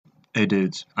Hey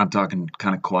dudes, I'm talking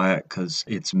kind of quiet because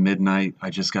it's midnight. I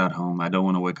just got home. I don't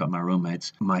want to wake up my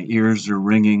roommates. My ears are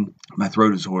ringing, my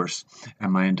throat is hoarse,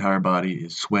 and my entire body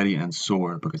is sweaty and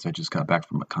sore because I just got back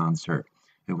from a concert.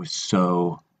 It was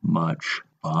so much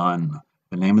fun.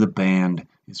 The name of the band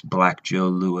is Black Joe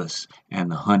Lewis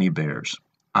and the Honeybears.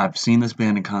 I've seen this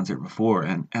band in concert before,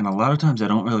 and a lot of times I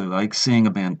don't really like seeing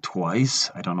a band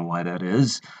twice. I don't know why that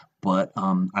is, but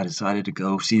I decided to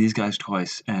go see these guys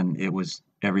twice, and it was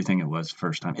everything it was the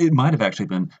first time. It might have actually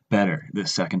been better the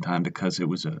second time because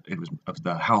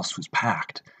the house was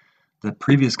packed. The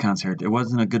previous concert, there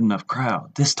wasn't a good enough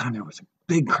crowd. This time there was a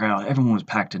big crowd. Everyone was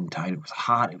packed in tight. It was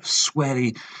hot. It was sweaty.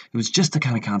 It was just the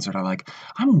kind of concert I like.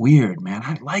 I'm weird, man.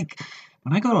 I like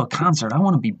when I go to a concert, I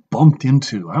want to be bumped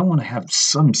into. I want to have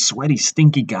some sweaty,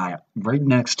 stinky guy right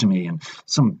next to me and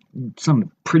some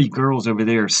pretty girls over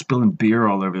there spilling beer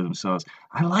all over themselves.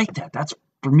 I like that. That's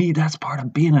for me, that's part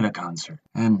of being at a concert.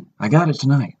 And I got it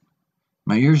tonight.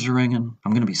 My ears are ringing.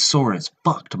 I'm gonna be sore as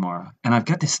fuck tomorrow. And I've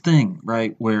got this thing,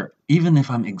 right, where even if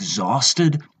I'm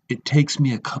exhausted, it takes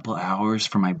me a couple hours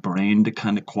for my brain to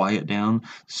kind of quiet down.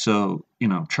 So,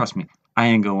 trust me, I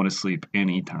ain't going to sleep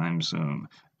anytime soon.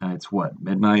 It's what,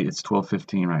 midnight? It's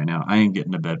 12:15 right now. I ain't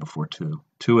getting to bed before 2.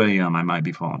 2 a.m. I might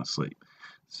be falling asleep.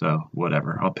 So,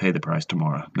 whatever. I'll pay the price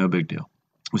tomorrow. No big deal.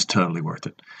 It was totally worth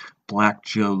it. Black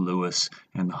Joe Lewis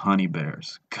and the Honey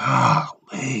Bears.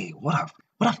 Golly, what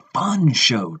a fun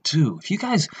show too. If you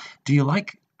guys do you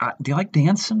like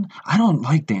dancing? I don't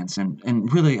like dancing,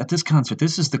 and really at this concert,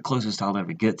 this is the closest I'll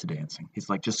ever get to dancing. It's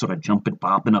like just sort of jumping,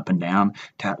 bopping up and down,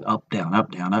 tap up, down,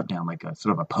 up, down, like a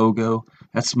sort of a pogo.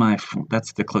 That's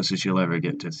the closest you'll ever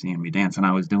get to seeing me dance, and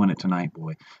I was doing it tonight,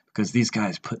 boy, because these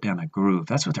guys put down a groove.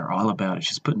 That's what they're all about. It's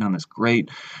just putting down this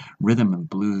great rhythm and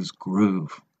blues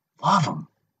groove. Love them,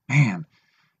 man.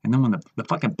 And then when the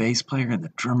fucking bass player and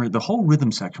the drummer, the whole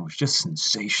rhythm section was just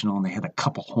sensational. And they had a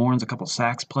couple horns, a couple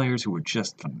sax players who were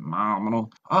just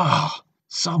phenomenal. Oh,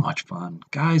 so much fun.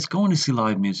 Guys, going to see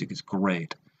live music is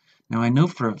great. Now, I know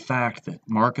for a fact that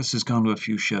Marcus has gone to a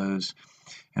few shows,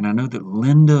 and I know that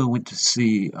Linda went to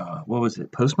see, what was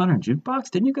it, Postmodern Jukebox?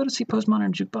 Didn't you go to see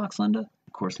Postmodern Jukebox, Linda?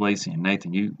 Of course, Lacey and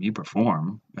Nathan, you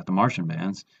perform at the marching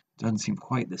bands. Doesn't seem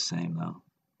quite the same, though.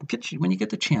 When you get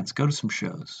the chance, go to some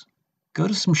shows. Go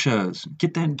to some shows.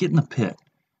 Get in the pit.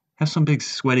 Have some big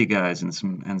sweaty guys and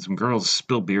some girls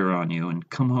spill beer on you and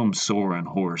come home sore and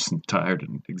hoarse and tired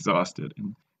and exhausted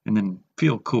and then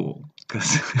feel cool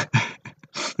because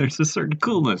there's a certain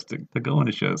coolness to going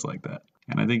to shows like that.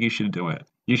 And I think you should do it.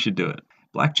 You should do it.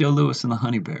 Black Joe Lewis and the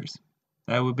Honey Bears.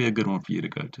 That would be a good one for you to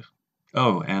go to.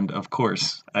 Oh, and of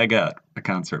course, I got a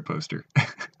concert poster.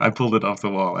 I pulled it off the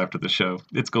wall after the show.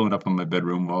 It's going up on my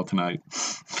bedroom wall tonight.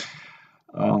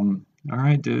 All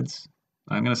right, dudes.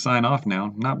 I'm gonna sign off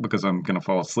now. Not because I'm gonna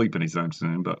fall asleep anytime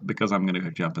soon, but because I'm gonna go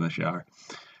jump in the shower.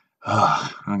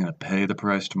 I'm gonna pay the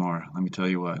price tomorrow. Let me tell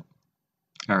you what.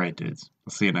 All right, dudes.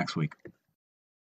 I'll see you next week.